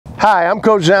Hi, I'm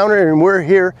Coach Zauner, and we're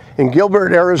here in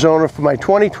Gilbert, Arizona for my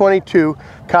 2022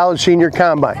 College Senior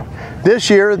Combine. This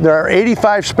year, there are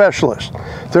 85 specialists,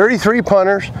 33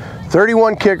 punters,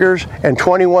 31 kickers, and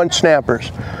 21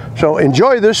 snappers. So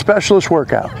enjoy this specialist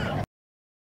workout.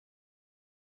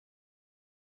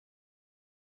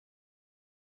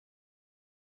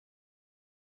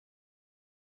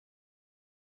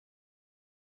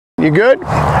 You good?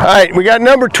 All right, we got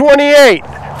number 28,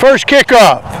 first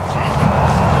kickoff.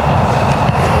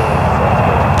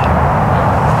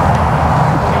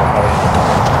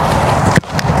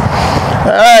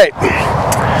 All right,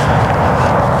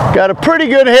 got a pretty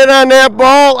good hit on that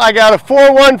ball. I got a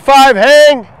 4-1-5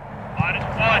 hang.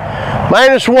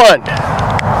 -1.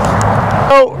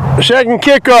 Oh, second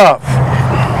kickoff.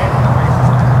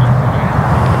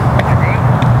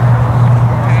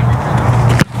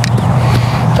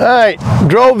 All right,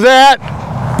 drove that.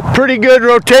 Pretty good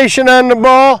rotation on the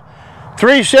ball.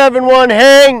 3-7-1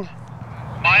 hang.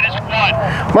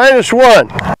 -1.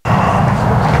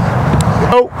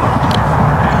 Oh.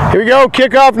 Here we go,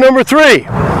 kickoff number 3.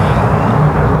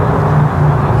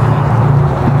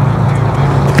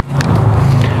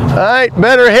 All right,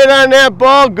 better hit on that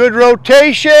ball, good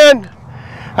rotation.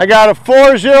 I got a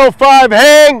 4-0-5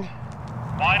 hang.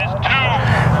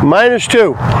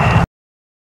 -2.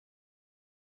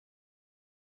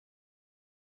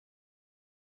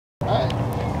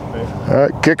 All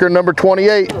right, kicker number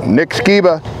 28,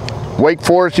 Sciba, Wake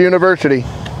Forest University.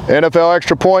 NFL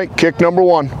extra point, kick number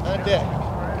 1.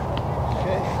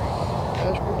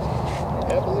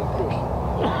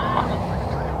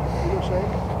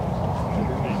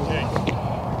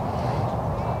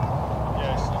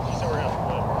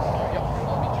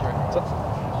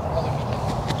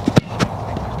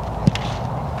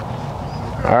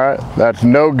 All right, that's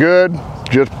no good,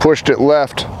 just pushed it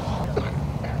left.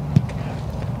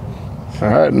 All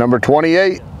right, number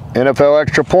 28, NFL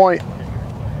extra point,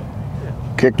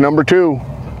 kick number 2.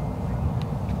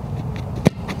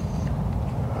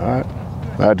 All right,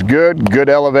 that's good, good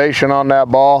elevation on that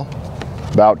ball,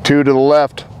 about 2 to the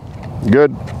left,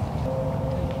 good.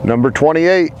 Number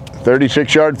 28,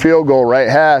 36-yard field goal, right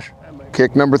hash,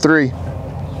 kick number 3.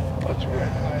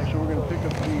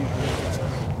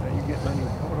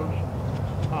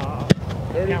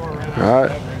 All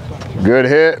right, good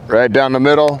hit, right down the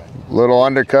middle, little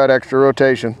undercut, extra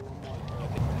rotation.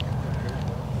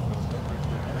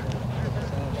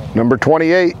 Number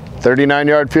 28,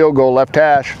 39-yard field goal, left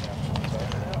hash,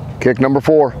 kick number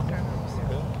 4.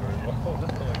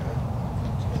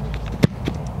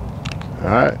 All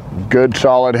right, good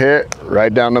solid hit,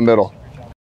 right down the middle.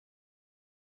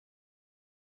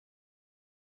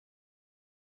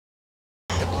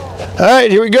 All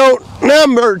right, here we go.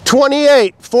 Number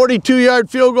 28, 42-yard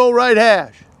field goal, right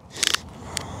hash.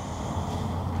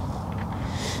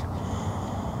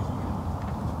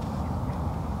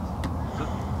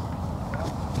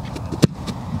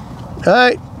 All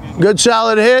right, good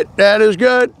solid hit. That is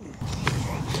good.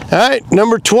 All right,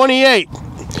 number 28,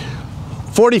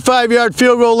 45-yard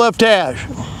field goal, left hash.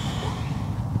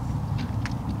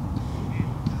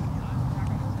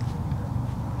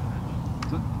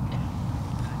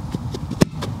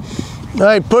 All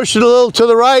right, push it a little to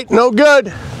the right, no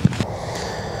good.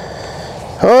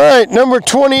 All right, number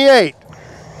 28,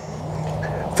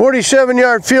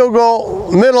 47-yard field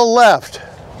goal, middle left,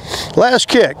 last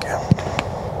kick.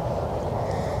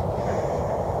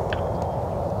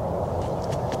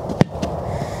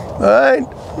 All right,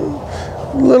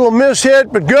 little miss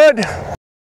hit, but good.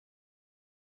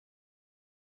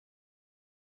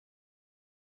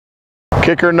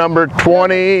 Kicker number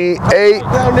 28.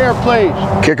 Down there, please.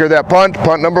 Kicker that punt,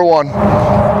 punt number 1.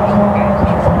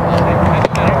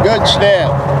 Good snap.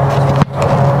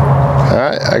 All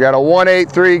right, I got a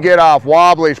 1-8-3 get off,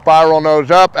 wobbly, spiral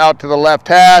nose up, out to the left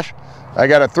hash. I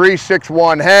got a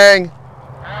 3-6-1 hang,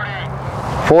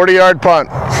 40-yard punt.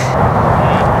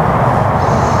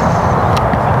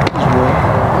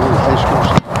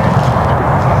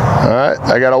 All right,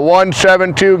 I got a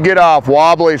 1-7-2 get off,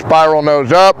 wobbly, spiral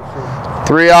nose up.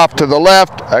 3 off to the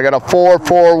left. I got a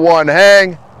 4-4-1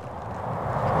 hang.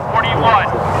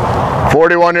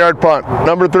 41-yard punt.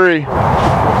 Number 3. All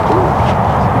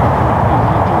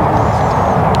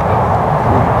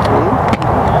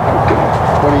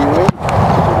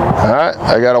right,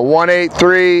 I got a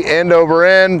 1-8-3 end over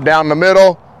end down the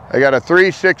middle. I got a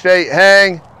 3-6-8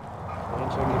 hang.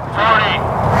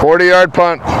 40-yard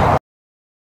punt.